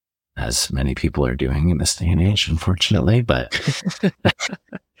 as many people are doing in this day and age, unfortunately, but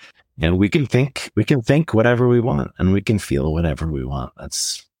we can think whatever we want, and we can feel whatever we want.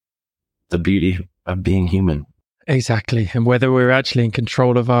 That's the beauty of being human. Exactly. And whether we're actually in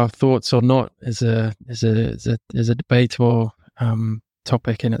control of our thoughts or not is a debate or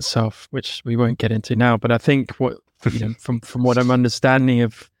topic in itself, which we won't get into now. But I think what, from what I'm understanding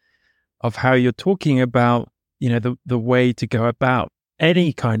of how you're talking about, the way to go about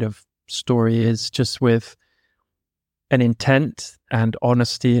any kind of story is just with an intent and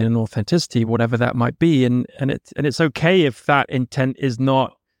honesty and authenticity, whatever that might be. And it's okay if that intent is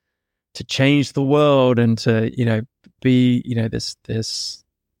not to change the world and to, be, this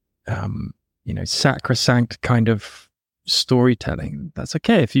sacrosanct kind of storytelling. That's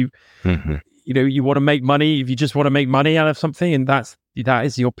okay. If you, you want to make money, if you just want to make money out of something, and that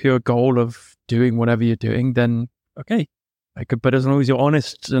is your pure goal of doing whatever you're doing, then okay. But as long as you're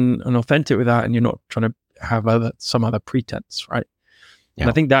honest and authentic with that, and you're not trying to have some other pretense, right? Yeah. And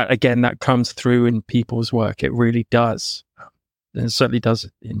I think that, again, that comes through in people's work. It really does. And it certainly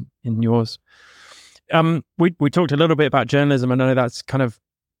does in yours. We talked a little bit about journalism. I know that's kind of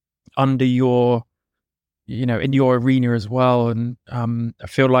under your, in your arena as well. And I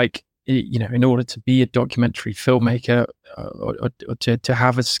feel like, in order to be a documentary filmmaker or to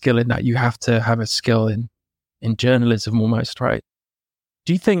have a skill in that, you have to have a skill in journalism almost, right?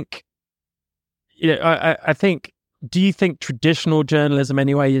 Do you think, I think do you think traditional journalism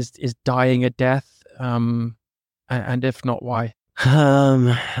anyway is dying a death? And if not, why?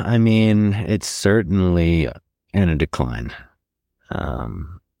 I mean, it's certainly in a decline.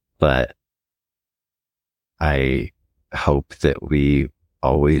 But I hope that we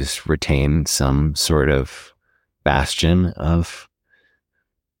always retain some sort of bastion of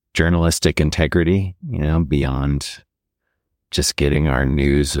journalistic integrity, beyond just getting our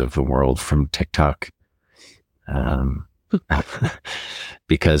news of the world from TikTok.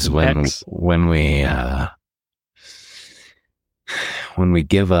 Because when we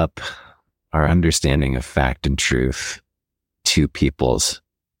give up our understanding of fact and truth to people's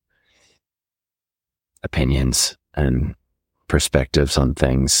opinions and perspectives on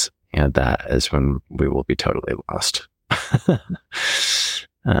things, that is when we will be totally lost.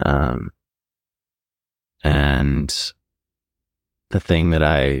 And the thing that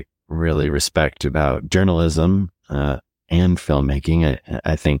I really respect about journalism and filmmaking,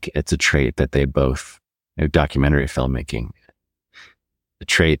 I think it's a trait that they both, documentary filmmaking, the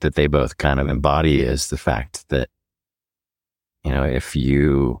trait that they both kind of embody is the fact that, if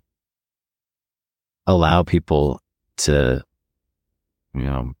you allow people to,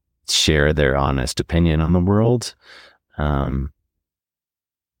 share their honest opinion on the world,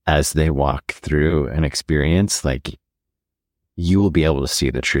 as they walk through an experience, like, you will be able to see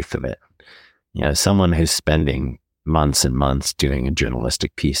the truth of it. Someone who's spending months and months doing a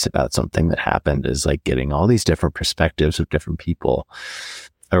journalistic piece about something that happened is like getting all these different perspectives of different people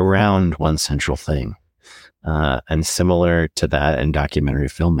around one central thing. And similar to that in documentary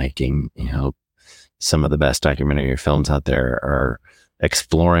filmmaking, some of the best documentary films out there are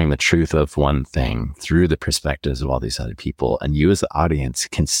exploring the truth of one thing through the perspectives of all these other people. And you as the audience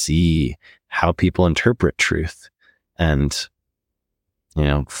can see how people interpret truth and,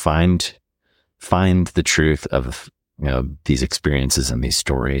 find the truth of, these experiences and these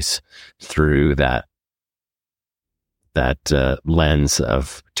stories through that lens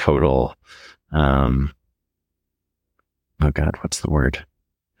of total, oh God, what's the word?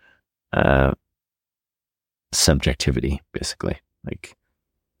 Subjectivity, basically. Like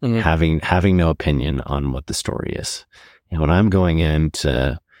having no opinion on what the story is. When I'm going in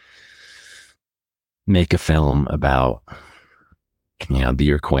to make a film about, the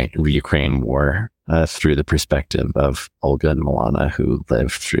Ukraine war, through the perspective of Olga and Milana, who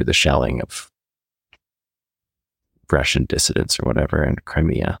lived through the shelling of Russian dissidents or whatever in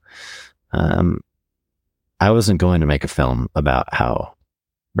Crimea. I wasn't going to make a film about how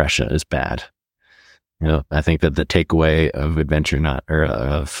Russia is bad. I think that the takeaway of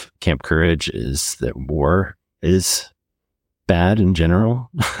of Camp Courage is that war is bad in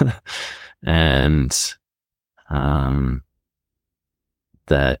general. And,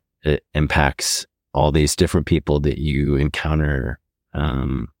 that it impacts all these different people that you encounter,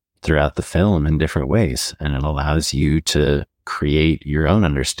 throughout the film in different ways. And it allows you to create your own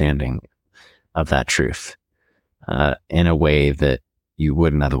understanding of that truth, in a way that you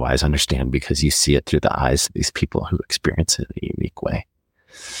wouldn't otherwise understand because you see it through the eyes of these people who experience it in a unique way.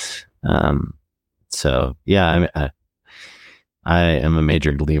 So yeah, I am a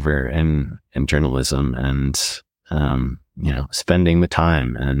major believer in journalism and, spending the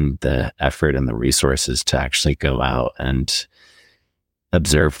time and the effort and the resources to actually go out and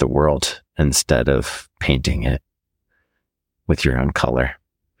observe the world instead of painting it with your own color,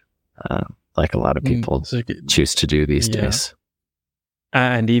 like a lot of people choose to do these days.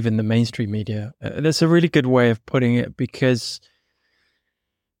 And even the mainstream media. That's a really good way of putting it, because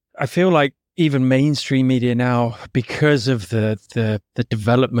I feel like even mainstream media now, because of the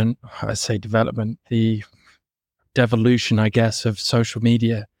development, the devolution, I guess, of social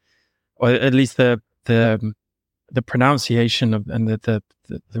media, or at least the pronunciation of and the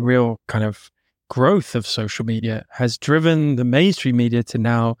real kind of growth of social media has driven the mainstream media to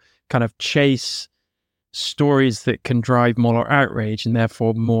now kind of chase stories that can drive more outrage and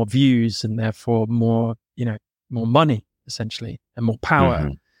therefore more views and therefore more money, essentially, and more power.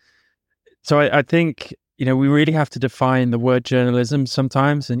 Mm-hmm. So I think, we really have to define the word journalism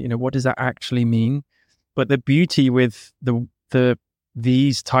sometimes, and, what does that actually mean? But the beauty with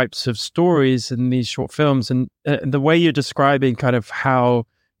these types of stories and these short films and the way you're describing kind of how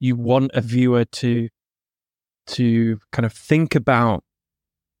you want a viewer to kind of think about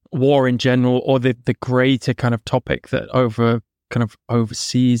war in general, or the greater kind of topic that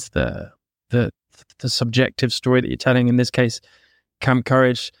oversees the subjective story that you're telling, in this case, Camp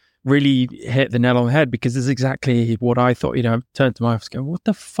Courage, really hit the nail on the head, because this is exactly what I thought. I turned to my office going, what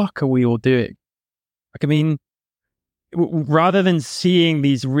the fuck are we all doing? Like, I mean, rather than seeing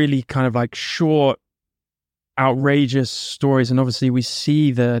these really kind of like short outrageous stories, and obviously we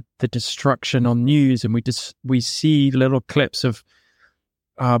see the destruction on news, and we see little clips of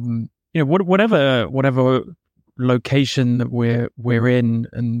whatever location that we're in,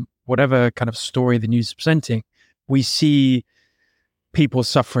 and whatever kind of story the news is presenting, we see people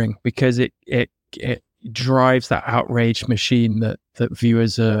suffering because it drives that outrage machine that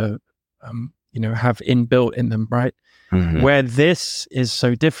viewers are have inbuilt in them, right? Mm-hmm. Where this is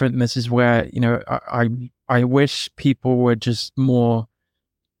so different, and this is where I wish people were just more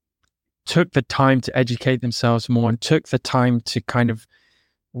took the time to educate themselves more, and took the time to kind of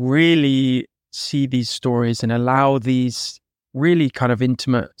really see these stories and allow these really kind of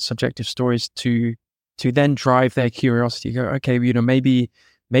intimate, subjective stories to then drive their curiosity. Go, okay,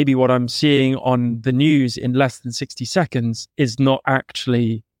 maybe what I'm seeing on the news in less than 60 seconds is not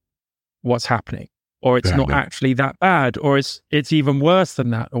actually what's happening, or it's not actually that bad, or it's even worse than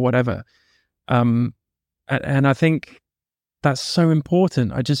that, or whatever. And I think that's so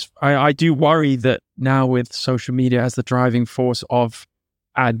important. I do worry that now, with social media as the driving force of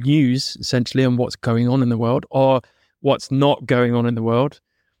our news, essentially, and what's going on in the world or what's not going on in the world.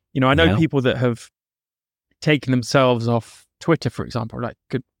 I know people that have taken themselves off Twitter, for example, like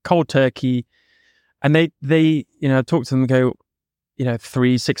cold turkey, and they talk to them and go,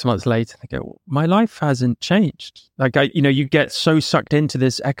 3-6 months later, they go, my life hasn't changed. Like, you get so sucked into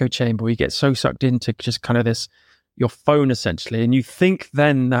this echo chamber, you get so sucked into just kind of this, your phone essentially, and you think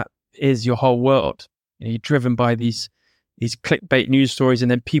then that is your whole world. You're driven by these clickbait news stories,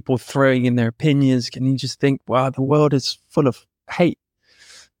 and then people throwing in their opinions, and you just think, wow, the world is full of hate.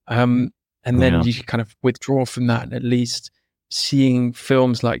 And then you kind of withdraw from that, and at least seeing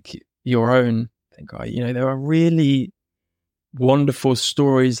films like your own, think, there are really wonderful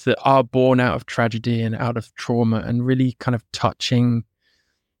stories that are born out of tragedy and out of trauma, and really kind of touching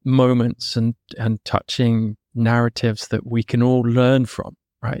moments and touching narratives that we can all learn from,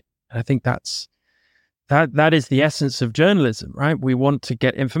 right? And I think that is the essence of journalism, right? We want to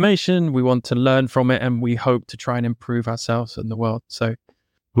get information, we want to learn from it, and we hope to try and improve ourselves and the world. So,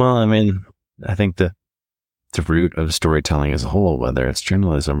 well, I mean, I think the root of storytelling as a whole, whether it's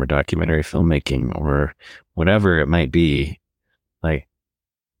journalism or documentary filmmaking or whatever it might be, like,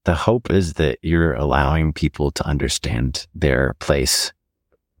 the hope is that you're allowing people to understand their place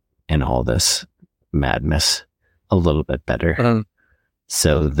in all this madness a little bit better.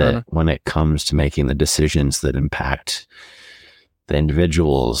 So that when it comes to making the decisions that impact the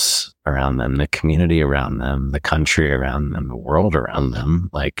individuals around them, the community around them, the country around them, the world around them,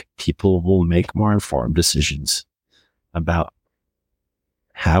 like, people will make more informed decisions about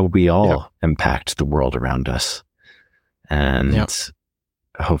how we all impact the world around us. And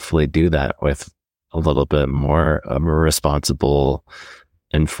hopefully do that with a little bit more of a responsible,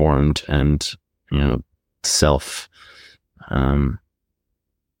 informed, and, self,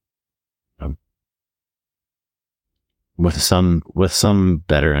 with some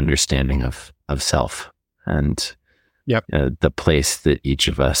better understanding of self and the place that each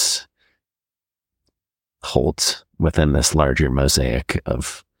of us holds within this larger mosaic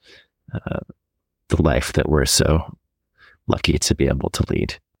of the life that we're so lucky to be able to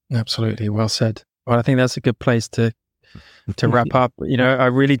lead. Absolutely. Well said. Well, I think that's a good place to wrap up. I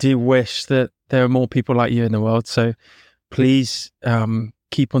really do wish that there are more people like you in the world. So please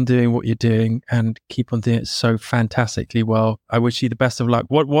keep on doing what you're doing, and keep on doing it so fantastically well. I wish you the best of luck.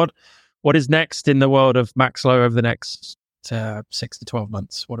 What is next in the world of Max Lowe over the next 6 to 12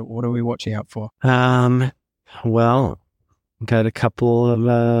 months? What are we watching out for? Well, got a couple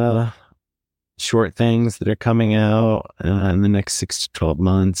of short things that are coming out in the next 6 to 12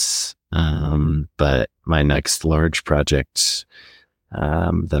 months. But my next large project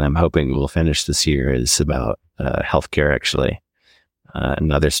that I'm hoping will finish this year is about healthcare, actually.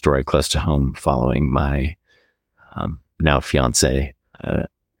 Another story close to home, following my now fiance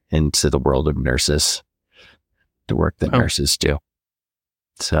into the world of nurses, the work that nurses do.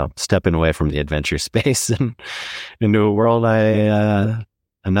 So stepping away from the adventure space and into a world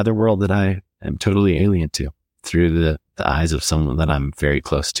another world that I am totally alien to through the eyes of someone that I'm very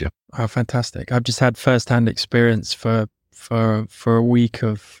close to. Oh, fantastic. I've just had firsthand experience for a week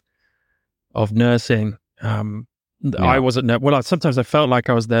of nursing. I wasn't, sometimes I felt like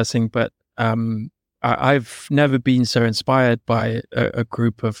I was nursing, but I've never been so inspired by a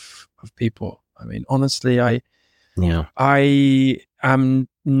group of people. I mean, honestly, I am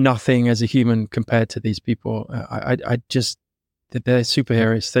nothing as a human compared to these people. I just, they're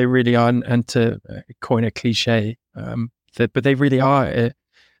superheroes. They really are. And to coin a cliche, but they really are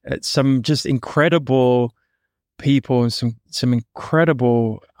some just incredible people, and some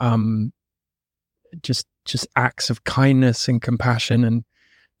incredible, just just acts of kindness and compassion, and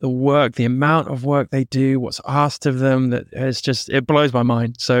the amount of work they do, what's asked of them, that it blows my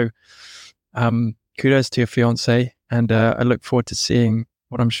mind. So kudos to your fiance, and I look forward to seeing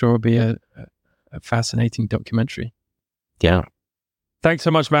what I'm sure will be a fascinating documentary. Yeah. Thanks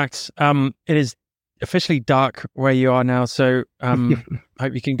so much, Max. It is officially dark where you are now, so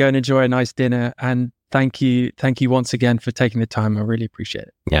hope you can go and enjoy a nice dinner. And thank you once again for taking the time. I really appreciate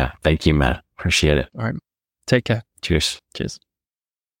it. Yeah, thank you, Matt. Appreciate it. All right, take care. Cheers. Cheers.